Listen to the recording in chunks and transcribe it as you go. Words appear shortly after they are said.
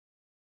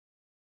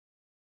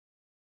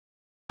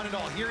Not at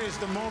all. Here is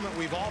the moment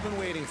we've all been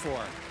waiting for.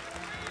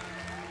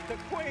 The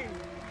queen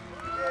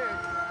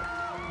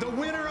is... The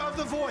winner of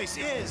The Voice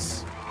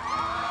is...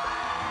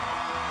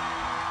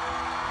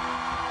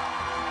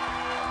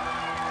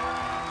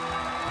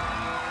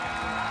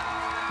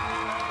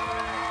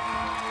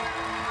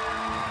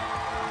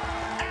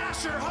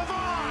 Asher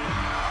HaVon!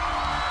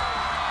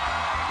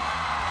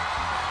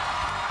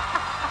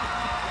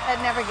 That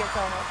never gets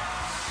old.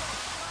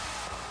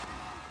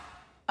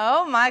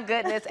 Oh my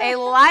goodness, a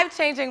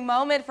life-changing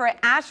moment for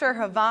Asher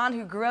HaVon,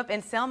 who grew up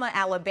in Selma,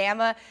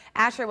 Alabama.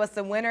 Asher was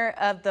the winner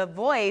of The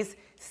Voice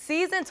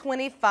Season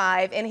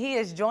 25, and he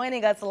is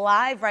joining us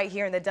live right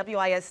here in the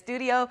WIS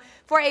studio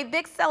for a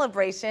big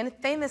celebration,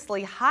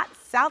 famously hot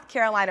South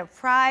Carolina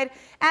Pride.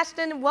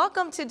 Ashton,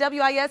 welcome to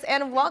WIS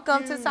and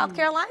welcome to South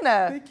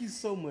Carolina. Thank you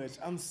so much.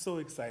 I'm so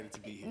excited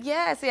to be here.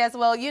 Yes, yes.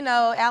 Well, you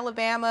know,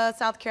 Alabama,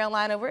 South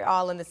Carolina, we're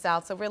all in the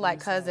South, so we're like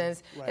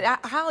cousins. Right.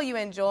 How are you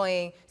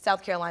enjoying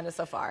South Carolina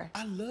so far?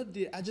 I loved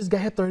it. I just got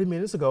here 30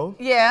 minutes ago.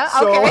 Yeah,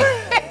 so.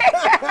 okay.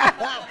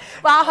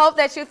 Well, I hope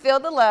that you feel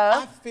the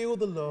love. I feel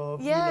the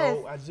love. Yes.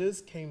 You know, I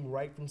just came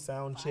right from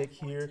sound check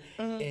here,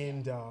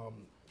 and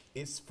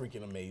it's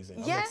freaking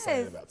amazing. I'm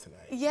excited about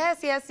tonight. Yes,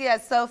 yes,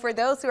 yes. So for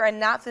those who are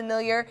not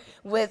familiar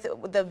with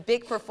the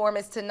big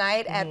performance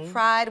tonight at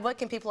Pride, what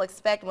can people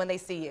expect when they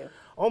see you?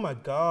 Oh my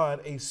God,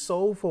 a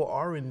soulful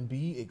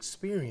R&B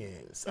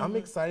experience. I'm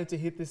excited to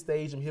hit this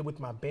stage. I'm here with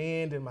my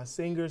band and my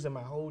singers and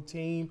my whole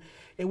team.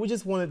 And we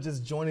just want to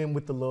just join in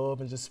with the love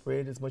and just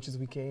spread as much as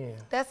we can.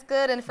 That's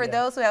good. And for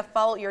those who have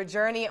followed your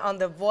journey on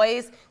The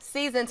Voice,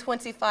 Season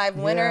 25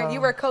 winner,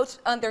 you were coached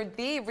under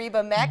the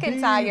Reba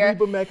McEntire.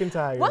 Reba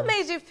McEntire. What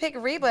made you pick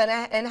Reba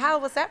and how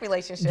was that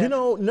relationship? You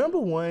know, number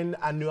one,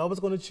 I knew I was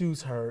going to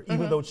choose her,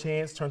 even though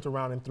Chance turned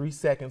around in 3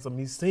 seconds of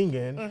me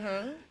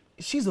singing.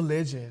 She's a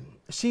legend.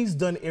 She's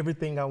done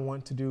everything I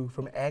want to do,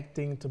 from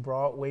acting to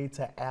Broadway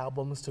to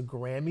albums to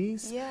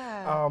Grammys,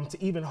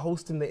 to even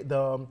hosting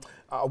the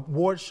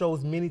award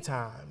shows many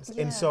times.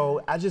 And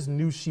so I just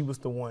knew she was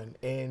the one,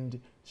 and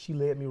she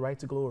led me right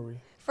to glory.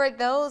 For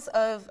those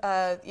of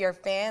your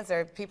fans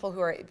or people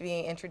who are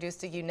being introduced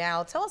to you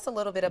now, tell us a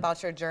little bit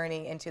about your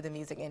journey into the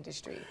music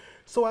industry.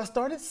 So I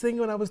started singing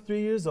when I was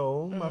 3 years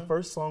old. My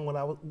first song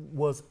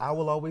was I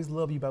Will Always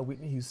Love You by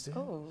Whitney Houston.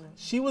 Ooh.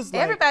 She was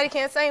like... Everybody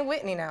can't sing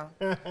Whitney now.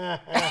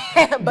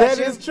 That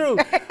is true.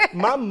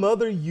 My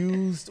mother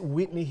used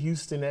Whitney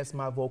Houston as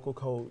my vocal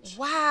coach.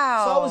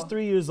 Wow. So I was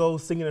 3 years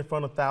old singing in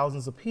front of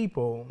thousands of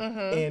people.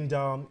 And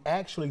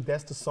actually,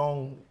 that's the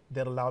song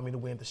that allowed me to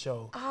win the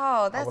show.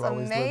 Oh, that's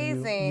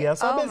amazing. Yeah,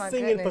 so I've been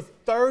singing for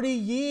 30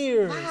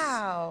 years.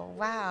 Wow,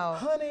 wow.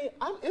 Honey,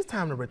 it's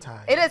time to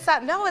retire. It is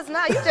time. No, it's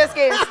not. You're just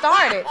getting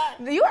started.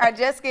 You are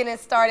just getting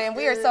started, and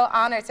we are so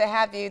honored to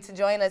have you to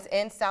join us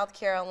in South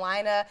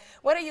Carolina.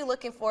 What are you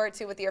looking forward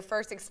to with your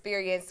first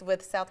experience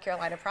with South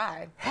Carolina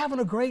Pride? Having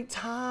a great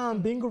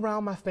time, being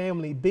around my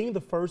family, being the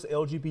first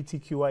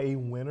LGBTQIA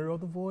winner of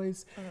The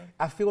Voice.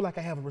 I feel like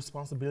I have a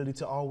responsibility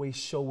to always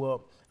show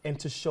up and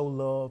to show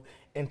love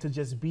and to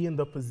just be in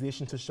the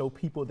position to show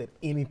people that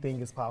anything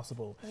is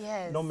possible.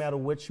 Yes. No matter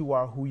what you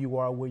are, who you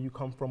are, where you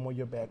come from, or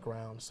your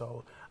background.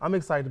 So I'm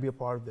excited to be a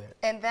part of that.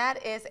 And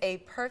that is a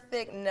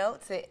perfect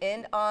note to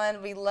end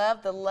on. We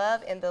love the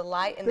love and the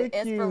light and the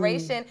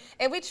inspiration.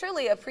 And we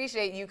truly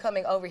appreciate you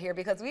coming over here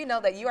because we know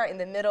that you are in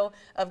the middle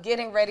of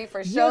getting ready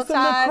for showtime. Yes, a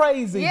little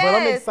crazy, but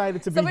I'm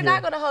excited to be here. So we're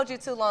not going to hold you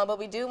too long, but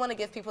we do want to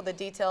give people the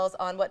details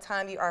on what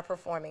time you are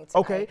performing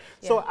tonight. Okay,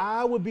 so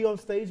I will be on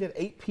stage at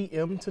 8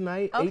 p.m.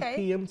 tonight, 8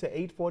 p.m.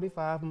 to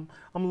 8:45.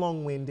 I'm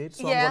long-winded,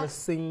 so I'm going to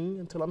sing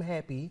until I'm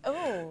happy.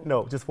 Ooh.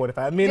 No, just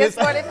 45 minutes.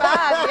 Just 45,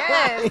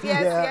 yes,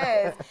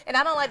 yes. And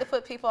I don't like to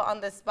put people on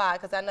the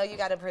spot because I know you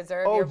got to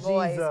preserve your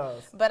voice.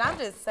 Jesus. But I'm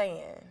just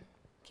saying,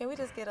 can we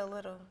just get a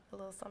little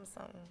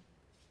something?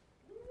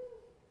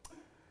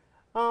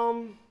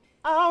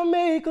 I'll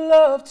make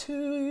love to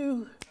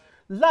you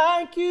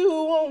like you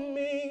want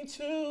me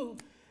to,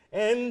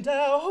 and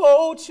I'll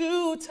hold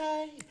you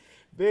tight.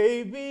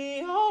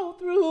 Baby, all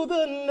through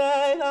the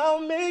night, I'll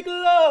make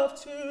love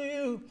to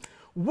you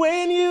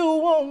when you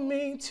want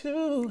me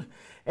to.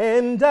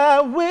 And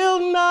I will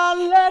not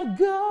let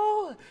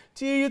go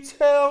till you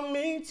tell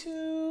me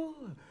to.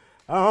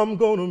 I'm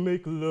gonna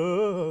make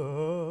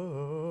love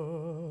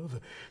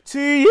to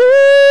you.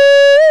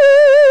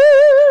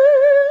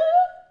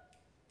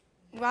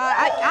 Well,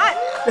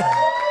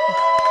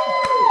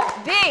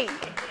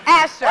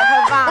 Asher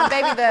HaVon,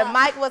 baby, the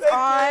mic was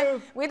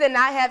on. We did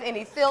not have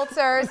any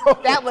filters.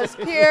 That was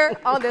pure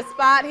on the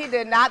spot. He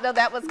did not know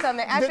that was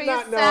coming. Asher,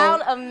 you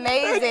sound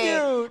amazing. Thank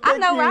you. I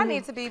know where I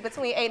need to be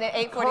between 8 and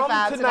 8:45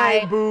 Come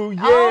tonight, boo.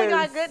 Yes. Oh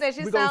my goodness,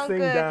 you We're sound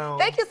good. Down.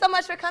 Thank you so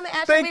much for coming,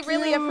 Asher. Thank we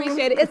really you.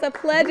 appreciate it. It's a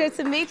pleasure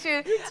to meet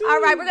you.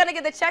 All right, we're gonna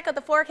get the check of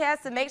the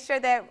forecast to make sure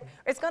that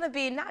it's gonna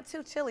be not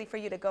too chilly for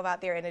you to go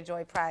out there and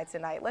enjoy Pride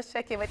tonight. Let's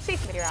check in with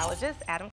Chief Meteorologist Adam.